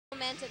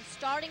event and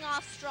starting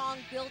off strong,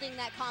 building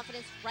that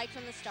confidence right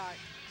from the start.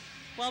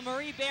 Well,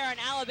 Marie Bear and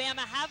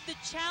Alabama have the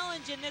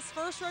challenge in this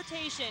first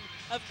rotation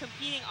of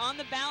competing on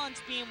the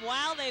balance beam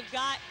while they've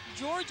got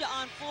Georgia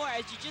on floor.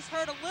 As you just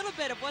heard a little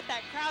bit of what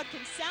that crowd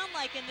can sound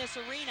like in this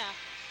arena.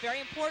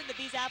 Very important that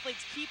these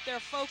athletes keep their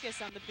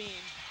focus on the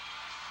beam.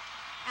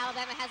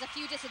 Alabama has a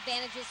few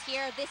disadvantages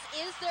here. This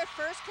is their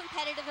first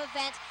competitive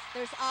event.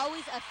 There's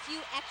always a few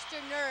extra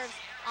nerves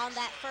on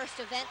that first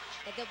event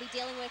that they'll be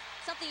dealing with,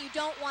 something you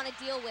don't want to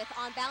deal with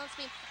on balance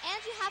beam. And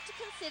you have to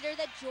consider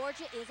that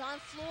Georgia is on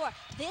floor.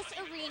 This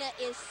arena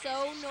is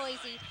so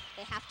noisy,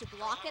 they have to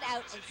block it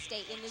out and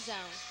stay in the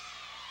zone.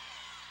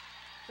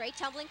 Great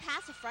tumbling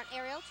pass, a front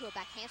aerial to a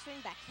back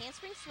handspring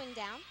swing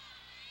down.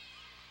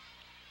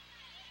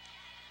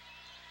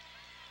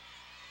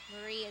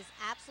 Marie is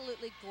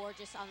absolutely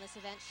gorgeous on this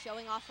event,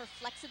 showing off her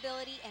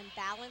flexibility and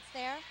balance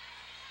there.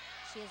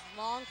 She has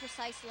long,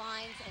 precise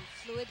lines and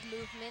fluid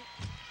movement.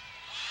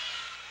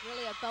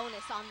 Really a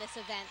bonus on this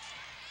event.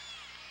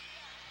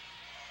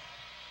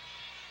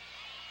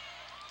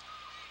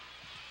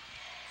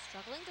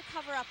 Struggling to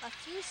cover up a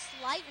few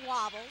slight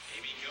wobbles.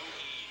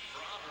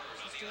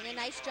 She's doing a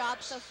nice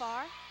job so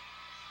far.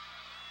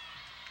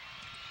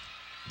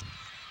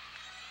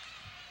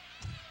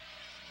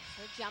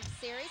 Her jump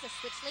series, a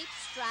switch leap,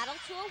 straddle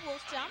to a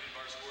wolf jump.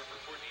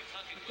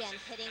 Again,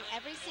 hitting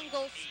every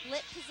single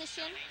split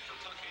position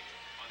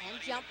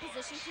and jump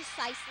position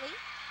precisely.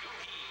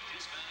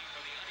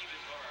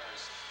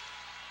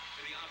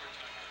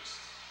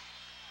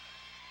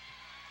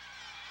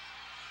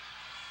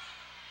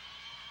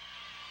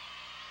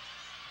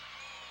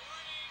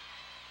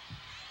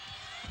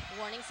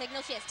 Warning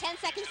signal, she has 10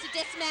 seconds to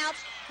dismount.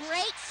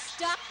 Great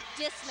stuck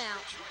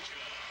dismount.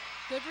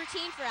 Good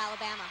routine for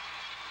Alabama.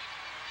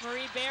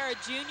 Marie Bear, a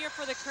junior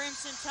for the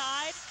Crimson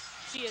Tide.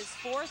 She is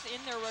fourth in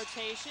their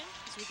rotation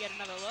as we get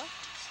another look.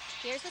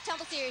 Here's the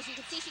tumble series. You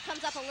can see she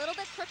comes up a little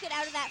bit crooked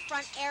out of that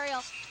front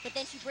aerial, but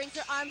then she brings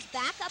her arms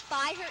back up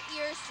by her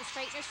ears to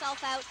straighten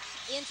herself out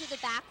into the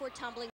backward tumbling